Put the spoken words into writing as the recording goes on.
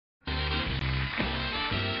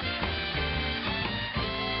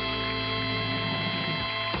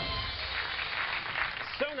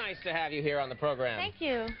to have you here on the program. Thank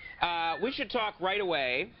you. We should talk right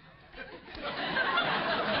away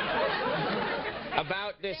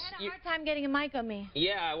about this. They had a hard time getting a mic on me.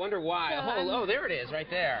 Yeah, I wonder why. So, oh, there it is, right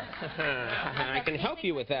there. I can help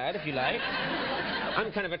you with that if you like.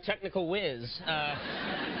 I'm kind of a technical whiz.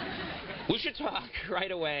 We should talk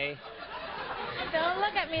right away. Don't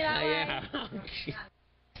look at me that way. Yeah.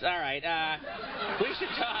 All right. We should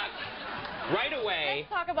talk right away. Let's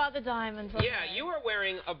talk about the diamonds. Okay. Yeah, you are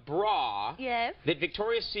wearing a bra Yes. that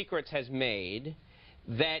Victoria's Secret has made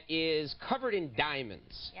that is covered in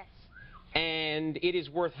diamonds. Yes. And it is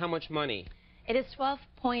worth how much money? It is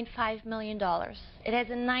 $12.5 million. It has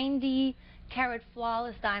a 90-carat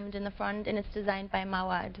flawless diamond in the front, and it's designed by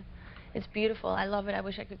Mawad. It's beautiful. I love it. I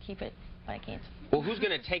wish I could keep it, but I can't. Well, who's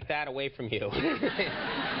going to take that away from you?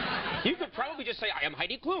 You could probably just say, I am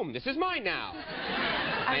Heidi Klum. This is mine now.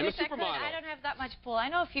 I am a supermodel. I don't have that much pull. I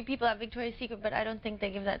know a few people at Victoria's Secret, but I don't think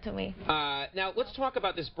they give that to me. Now, let's talk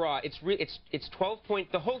about this bra. It's 12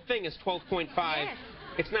 point. The whole thing is 12.5. Yes.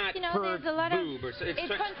 It's not per there's a lot boob. It It's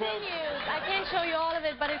continues. 12. I can't show you all of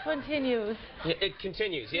it, but it continues. It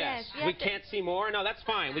continues, yes. Yes, We can't see more? No, that's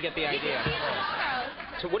fine. We get the idea. You can see it tomorrow.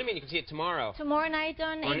 So what do you mean you can see it tomorrow? Tomorrow night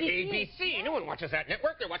on ABC. On ABC. No one watches that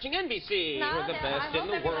network. They're watching NBC. No, We're the best in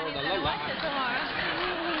the world. La, la, la. Watch it tomorrow.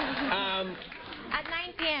 At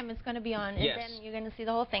 9 p.m. it's going to be on, and Yes. then you're going to see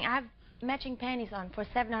the whole thing. I have matching panties on for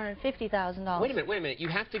 $750,000. Wait a minute. You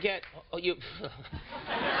have to get...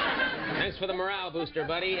 Thanks for the morale booster,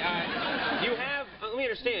 buddy. You have... let me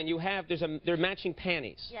understand. You have... They're matching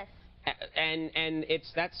panties. Yes. And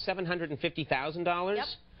that's $750,000? Yep.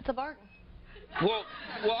 It's a bargain. Well,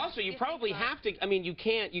 also you probably have to. I mean, you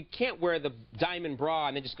can't wear the diamond bra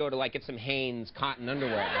and then just go to like get some Hanes cotton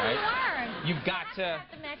underwear, right? You've got to have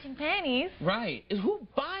the matching panties. Right. Who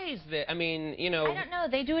buys that? I mean, you know. I don't know.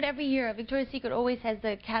 They do it every year. Victoria's Secret always has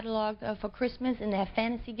the catalog for Christmas, and they have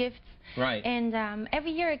fantasy gifts. Right. And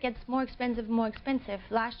every year it gets more expensive, more expensive.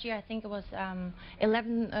 Last year I think it was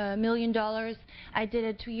 $11 million. I did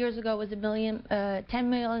it 2 years ago. It was $10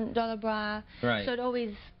 million bra. Right. So it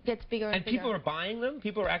always gets bigger and bigger. And people are buying them?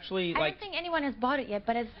 People are actually like... I don't think anyone has bought it yet,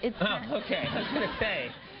 but it's Oh, okay. I was going to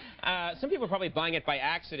say. Some people are probably buying it by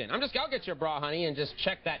accident. I'll get your bra, honey, and just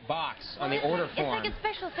check that box on the order form. It's like a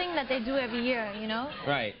special thing that they do every year, you know?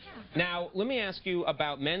 Right. Now, let me ask you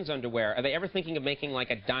about men's underwear. Are they ever thinking of making like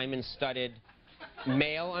a diamond-studded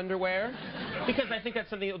male underwear? Because I think that's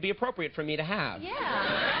something that would be appropriate for me to have. Yeah.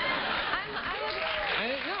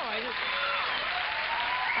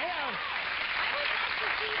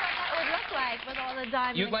 With all the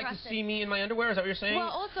diamonds. You'd like to see me in my underwear? Is that what you're saying? Well,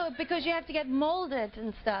 also because you have to get molded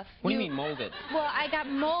and stuff. What do you mean molded? Well, I got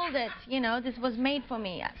molded. You know, this was made for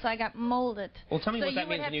me, so I got molded. Well, tell me what that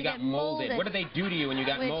means when you got molded. What did they do to you when you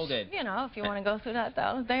got molded? You know, if you want to go through that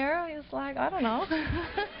down there, it's like, I don't know.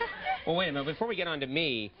 Well, wait a minute. Before we get on to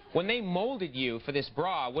me, when they molded you for this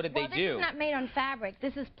bra, what did they do? This is not made on fabric.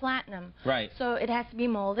 This is platinum. Right. So it has to be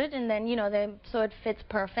molded, and then, you know, so it fits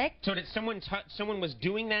perfect. So did someone was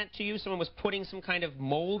doing that to you? Someone was putting some kind of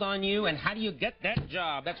mold on you? And how do you get that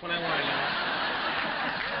job? That's what I want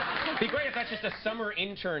to know. It'd be great if that's just a summer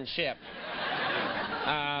internship.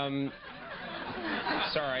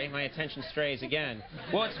 Sorry, my attention strays again.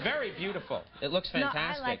 Well, it's very beautiful. It looks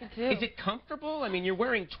fantastic. No, I like it too. Is it comfortable? I mean, you're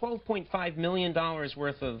wearing $12.5 million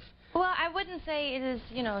worth of... Well, I wouldn't say it is,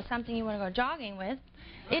 you know, something you want to go jogging with.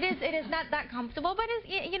 It is not that comfortable, but it's,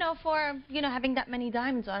 you know, for, you know, having that many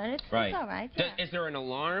diamonds on it, it's all right. Yeah. Is there an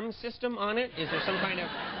alarm system on it? Is there some kind of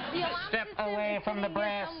step away from the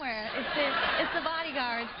breast? Somewhere. It's the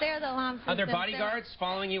bodyguards. They're the alarm system. Are there bodyguards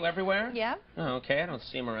following you everywhere? Yeah. Oh, okay. I don't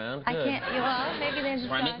see them around. Good. I can't. Well, maybe they're just.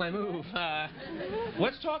 Where I make my move.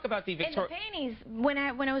 Let's talk about the Victoria. And the panties.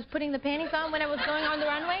 When I was putting the panties on, when I was going on the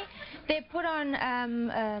runway, they put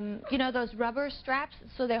on you know, those rubber straps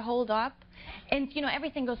so they hold up. And, you know,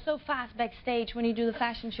 everything goes so fast backstage when you do the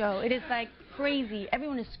fashion show. It is, like, crazy.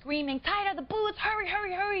 Everyone is screaming, tighter the boots, hurry,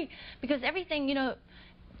 hurry, hurry. Because everything, you know,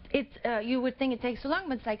 you would think it takes so long,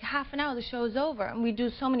 but it's like half an hour, the show is over, and we do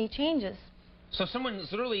so many changes. So someone's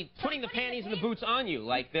literally putting the panties and the boots on you.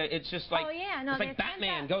 Like, it's just like, it's like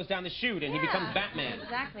Batman goes down the chute and he becomes Batman.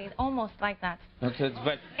 Exactly. It's almost like that. Okay,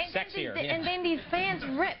 but sexier. And then these pants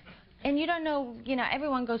rip. And you don't know, you know,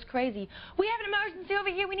 everyone goes crazy. We have an emergency over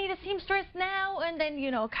here. We need a seamstress now. And then, you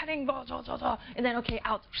know, cutting, and then, okay,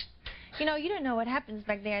 out. You know, you don't know what happens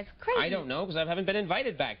back there. It's crazy. I don't know because I haven't been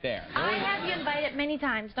invited back there. I have you invited many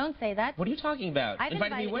times. Don't say that. What are you talking about? I've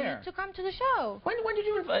invited me where? You to come to the show. When did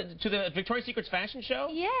you invite to the Victoria's Secret's fashion show?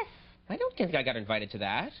 Yes. I don't think I got invited to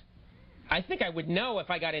that. I think I would know if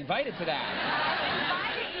I got invited to that. I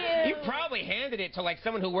invited you. You probably handed it to like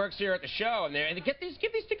someone who works here at the show, and they give these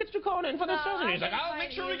tickets to Conan for the show. And he's like, I'll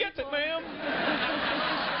make sure he gets it, ma'am.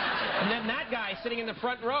 And then that guy sitting in the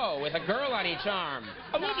front row with a girl on each arm.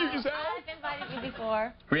 I love you, Giselle. I've invited you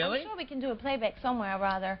before. Really? I'm sure we can do a playback somewhere,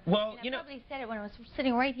 rather. Well, I probably said it when I was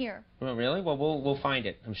sitting right here. Well, really? Well, we'll find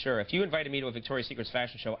it, I'm sure. If you invited me to a Victoria's Secret's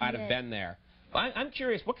fashion show, I'd have been there. I'm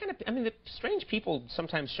curious, what kind of, I mean, the strange people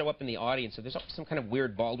sometimes show up in the audience, so there's some kind of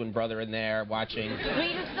weird Baldwin brother in there watching.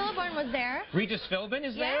 Regis Philbin was there. Regis Philbin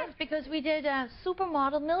is there? Yes, because we did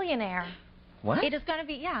Supermodel Millionaire. What? It is going to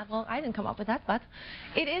be, yeah, well, I didn't come up with that, but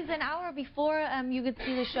it is an hour before you could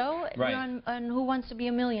see the show on Who Wants to Be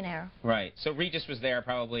a Millionaire. Right. So Regis was there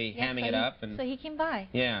probably hamming it up. And so he came by.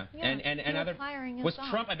 Yeah. And other... Was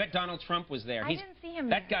Trump, I bet Donald Trump was there. I didn't see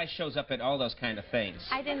him there. That guy shows up at all those kind of things.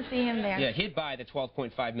 I didn't see him there. Yeah, he'd buy the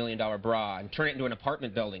 $12.5 million bra and turn it into an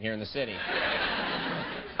apartment building here in the city.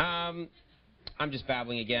 I'm just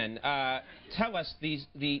babbling again. Tell us, the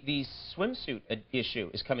swimsuit issue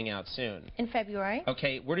is coming out soon. In February.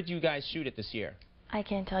 Okay, where did you guys shoot it this year? I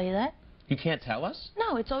can't tell you that. You can't tell us?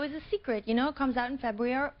 No, it's always a secret. You know, it comes out in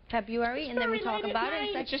February, and then we talk about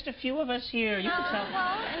it. It's just a few of us here. You can tell.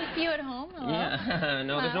 Well, and a few at home. Hello. Yeah.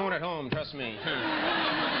 No, there's no one at home. Trust me.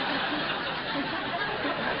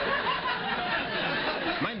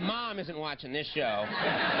 My mom isn't watching this show.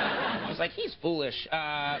 I was like, he's foolish.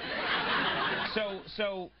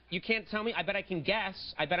 So you can't tell me? I bet I can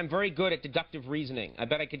guess. I bet I'm very good at deductive reasoning. I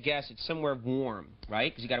bet I could guess it's somewhere warm,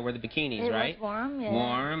 right? Because you got to wear the bikinis, right? It was warm, yeah.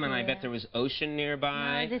 Warm, and I bet there was ocean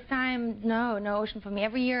nearby. No, this time, no ocean for me.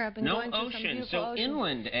 Every year I've been going to some beautiful ocean. So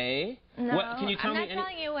inland, eh? No, what, can you tell I'm not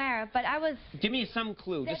telling you where, but I was... Give me some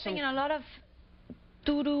clue. Stepping in a lot of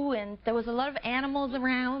doo-doo, and there was a lot of animals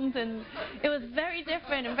around, and it was very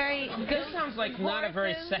different and very good. This sounds like not a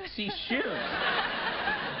very sexy shoot.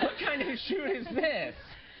 What kind of shoot is this?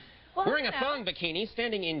 Well, wearing a thong bikini,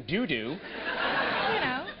 standing in doo-doo. You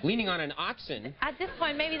know. Leaning on an oxen. At this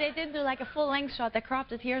point, maybe they did do like a full-length shot. They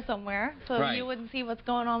cropped it here somewhere, so you wouldn't see what's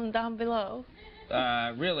going on down below.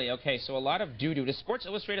 Really? Okay, so a lot of doo-doo. Does Sports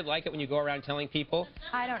Illustrated like it when you go around telling people?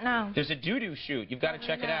 I don't know. There's a doo-doo shoot. You've got to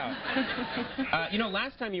check it out. You know,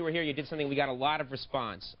 last time you were here, you did something we got a lot of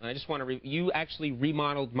response. And I just want to... you actually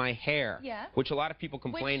remodeled my hair. Yeah. Which a lot of people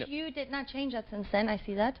complained... Which you did not change that since then. I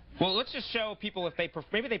see that. Well, let's just show people if they...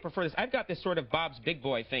 maybe they prefer this. I've got this sort of Bob's Big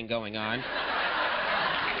Boy thing going on.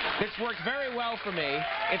 This works very well for me.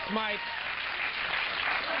 It's my...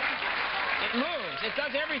 It moves. It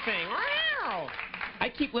does everything. I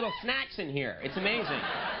keep little snacks in here. It's amazing.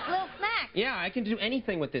 Little snacks? Yeah, I can do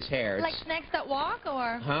anything with this hair. Like snacks that walk,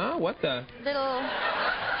 or? Huh? What the? Little...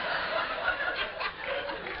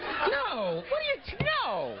 No. What are you...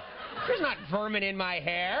 No. There's not vermin in my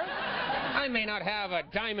hair. I may not have a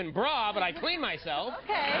diamond bra, but I clean myself.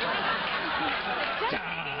 Okay. Just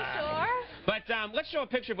making sure. But let's show a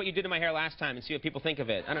picture of what you did to my hair last time and see what people think of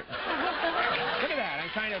it. I don't... Look at that. I'm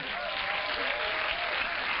kind of...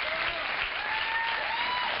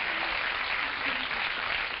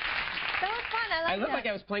 I looked like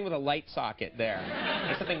I was playing with a light socket there.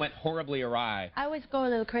 Something went horribly awry. I always go a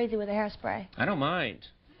little crazy with the hairspray. I don't mind.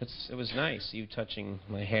 It was nice, you touching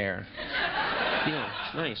my hair. Yeah,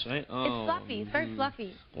 it's nice, right? Oh. It's fluffy. It's very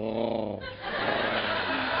fluffy. Oh.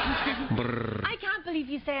 I can't believe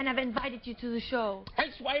you say I never invited you to the show. I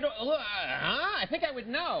think I would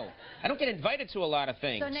know. I don't get invited to a lot of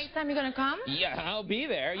things. So next time you're going to come? Yeah, I'll be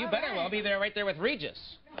there. You better. I'll be there right there with Regis.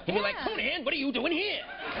 He'll be like, Conan, what are you doing here?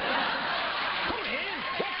 Conan,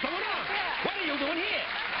 what's going on? What are you doing here?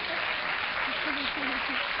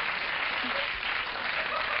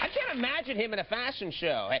 I can't imagine him in a fashion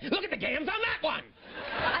show. Hey, look at the gams on that one.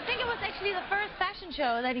 I think it was actually the first fashion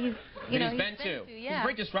show that he's been to. Yeah. He's a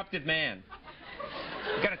very disruptive man.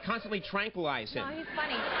 You got to constantly tranquilize him. No, he's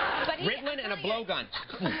funny. But Ritalin and a blowgun.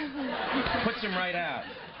 Puts him right out.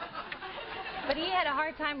 But he had a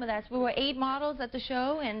hard time with us. We were 8 models at the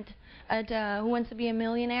show, and at Who Wants to Be a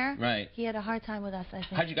Millionaire. Right. He had a hard time with us, I think.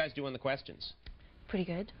 How'd you guys do on the questions? Pretty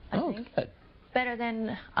good, I think. Good. Better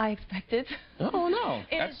than I expected. Oh, no.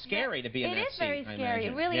 That's scary to be in that seat. It is very scary.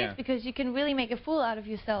 It really is, because you can really make a fool out of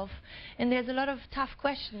yourself. And there's a lot of tough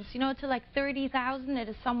questions. You know, to like 30,000, it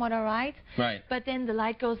is somewhat all right. Right. But then the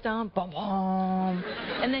light goes down, boom, boom.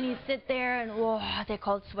 And then you sit there and, whoa, they're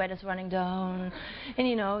called sweat is running down. And,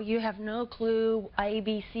 you know, you have no clue, A,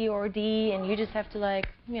 B, C, or D, and you just have to, like,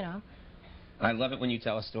 you know. I love it when you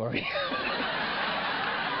tell a story.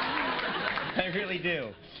 I really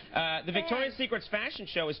do. The Victoria's Secret's fashion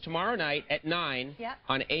show is tomorrow night at 9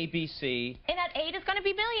 on ABC. And at 8 it's going to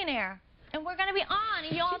be Millionaire. And we're going to be on,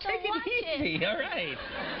 and you all Take don't watch it easy. it. All right.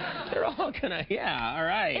 They're all gonna. Yeah. All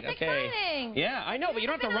right. It's okay. exciting. Yeah, I know, but you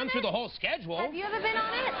don't have to run through the whole schedule. Have you ever been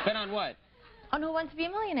on it? Been on what? On Who Wants to Be a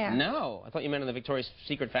Millionaire? No, I thought you meant on the Victoria's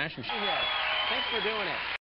Secret fashion show. Thanks for doing it.